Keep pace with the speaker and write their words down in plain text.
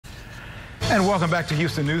And welcome back to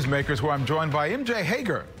Houston Newsmakers, where I'm joined by MJ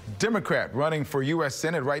Hegar, Democrat running for U.S.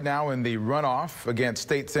 Senate right now in the runoff against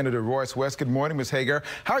State Senator Royce West. Good morning, Ms. Hegar.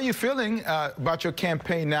 How are you feeling about your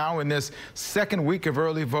campaign now in this second week of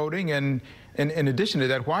early voting? And in addition to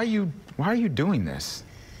that, why are you doing this?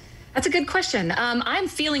 That's a good question. I'm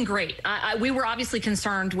feeling great. We were obviously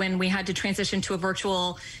concerned when we had to transition to a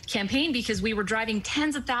virtual campaign because we were driving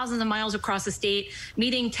tens of thousands of miles across the state,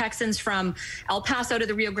 meeting Texans from El Paso to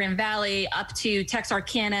the Rio Grande Valley, up to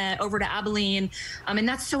Texarkana, over to Abilene, and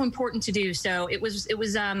that's so important to do. So it was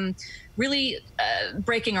really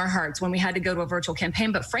breaking our hearts when we had to go to a virtual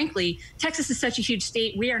campaign. But frankly, Texas is such a huge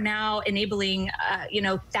state. We are now enabling,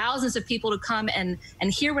 thousands of people to come and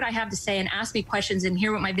hear what I have to say and ask me questions and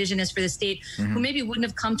hear what my vision is for the state, who maybe wouldn't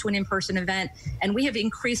have come to an in-person event. And we have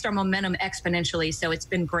increased our momentum exponentially. So it's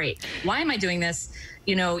been great. Why am I doing this?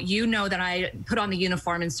 You know that I put on the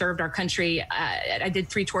uniform and served our country. I did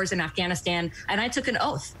 3 tours in Afghanistan, and I took an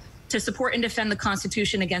oath to support and defend the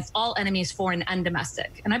Constitution against all enemies, foreign and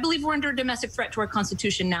domestic. And I believe we're under a domestic threat to our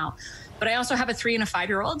Constitution now. But I also have a 3- and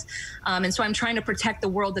 5-year-old. And so I'm trying to protect the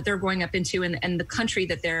world that they're growing up into and the country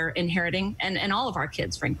that they're inheriting and all of our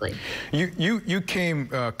kids, frankly. You came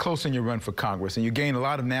close in your run for Congress, and you gained a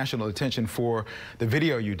lot of national attention for the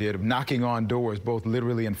video you did of knocking on doors, both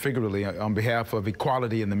literally and figuratively, on behalf of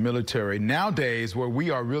equality in the military. Nowadays, where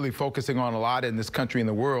we are really focusing on a lot in this country and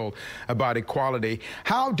the world about equality,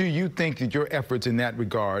 how do you think that your efforts in that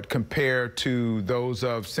regard compare to those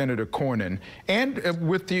of Senator Cornyn and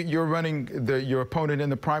with your running your opponent in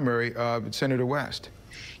the primary, Senator West?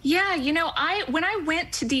 Yeah, when I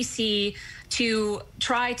went to D.C. to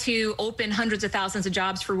try to open hundreds of thousands of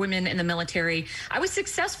jobs for women in the military, I was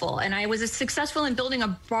successful. And I was successful in building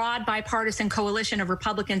a broad bipartisan coalition of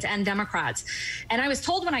Republicans and Democrats. And I was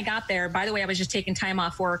told when I got there, by the way, I was just taking time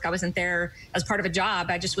off work. I wasn't there as part of a job.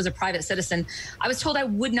 I just was a private citizen. I was told I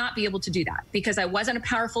would not be able to do that because I wasn't a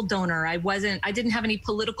powerful donor. I didn't have any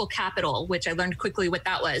political capital, which I learned quickly what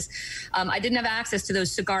that was. I didn't have access to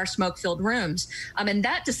those cigar smoke-filled rooms. And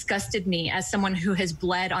that disgusted me as someone who has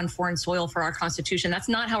bled on foreign soil for our Constitution. That's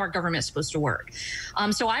not how our government is supposed to work.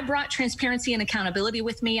 So I brought transparency and accountability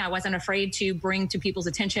with me. I wasn't afraid to bring to people's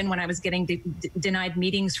attention when I was getting denied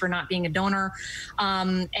meetings for not being a donor.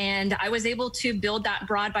 And I was able to build that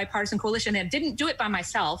broad bipartisan coalition. I didn't do it by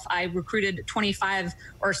myself. I recruited 25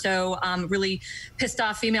 or so really pissed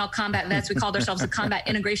off female combat vets. We called ourselves the Combat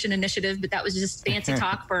Integration Initiative, but that was just fancy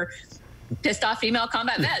talk for pissed off female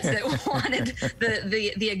combat vets that wanted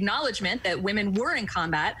the acknowledgement that women were in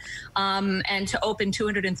combat and to open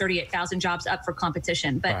 238,000 jobs up for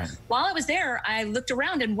competition. But while I was there, I looked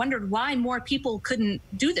around and wondered why more people couldn't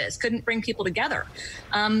do this, couldn't bring people together.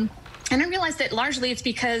 And I realized that largely it's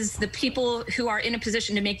because the people who are in a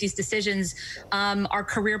position to make these decisions are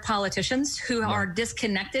career politicians who are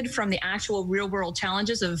disconnected from the actual real world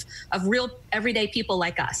challenges of real everyday people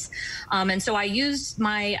like us. And so I used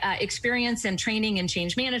my experience and training in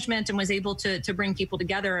change management and was able to bring people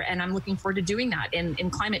together. And I'm looking forward to doing that in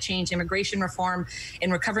climate change, immigration reform,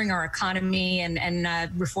 in recovering our economy and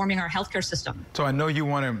reforming our healthcare system. So I know you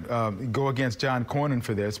want to go against John Cornyn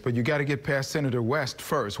for this, but you got to get past Senator West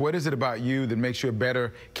first. What is it about you that makes you a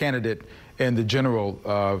better candidate in the general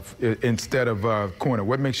instead of Cornyn?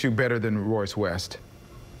 What makes you better than Royce West?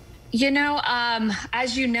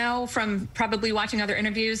 As you know from probably watching other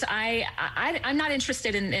interviews, I'm not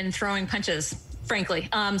interested in throwing punches, frankly.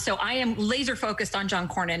 So I am laser focused on John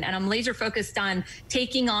Cornyn, and I'm laser focused on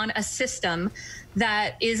taking on a system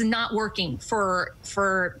that is not working for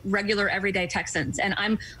regular everyday Texans. And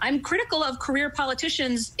I'm critical of career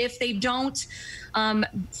politicians if they don't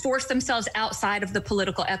force themselves outside of the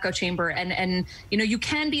political echo chamber. And you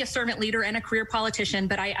can be a servant leader and a career politician,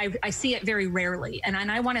 but I see it very rarely. And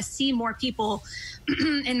I want to see more people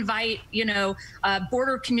invite,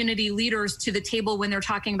 border community leaders to the table when they're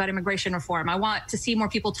talking about immigration reform. I want to see more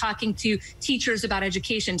people talking to teachers about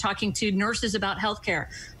education, talking to nurses about healthcare.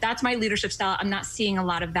 That's my leadership style. I'm not seeing a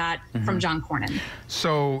lot of that from John Cornyn.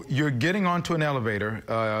 So you're getting onto an elevator.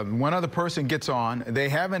 One other person gets on. They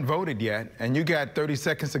haven't voted yet, and you got 30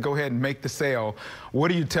 seconds to go ahead and make the sale. What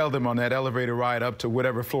do you tell them on that elevator ride up to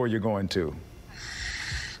whatever floor you're going to?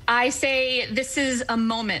 I say this is a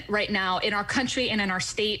moment right now in our country and in our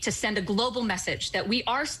state to send a global message that we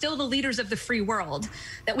are still the leaders of the free world,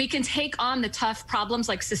 that we can take on the tough problems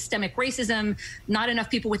like systemic racism, not enough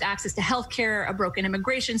people with access to health care, a broken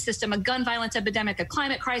immigration system, a gun violence epidemic, a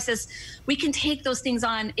climate crisis. We can take those things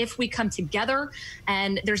on if we come together,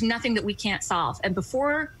 and there's nothing that we can't solve. And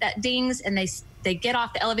before that dings and they they get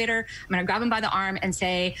off the elevator, I'm going to grab them by the arm and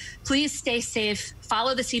say, please stay safe,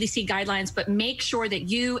 follow the CDC guidelines, but make sure that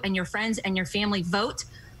you and your friends and your family vote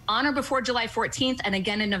on or before July 14th and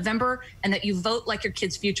again in November, and that you vote like your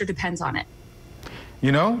kid's future depends on it.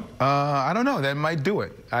 You know, I don't know. That might do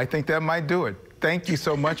it. I think that might do it. Thank you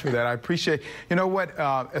so much for that. I appreciate, you know what,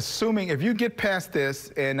 assuming if you get past this,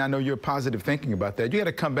 and I know you're positive thinking about that, you got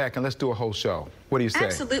to come back and let's do a whole show. What do you say?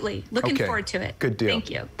 Absolutely. Looking forward to it. Good deal. Thank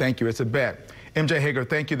you. Thank you. It's a bet. MJ Hegar,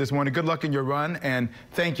 thank you this morning. Good luck in your run, and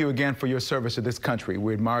thank you again for your service to this country.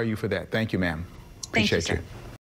 We admire you for that. Thank you, ma'am. Appreciate Thank you, sir.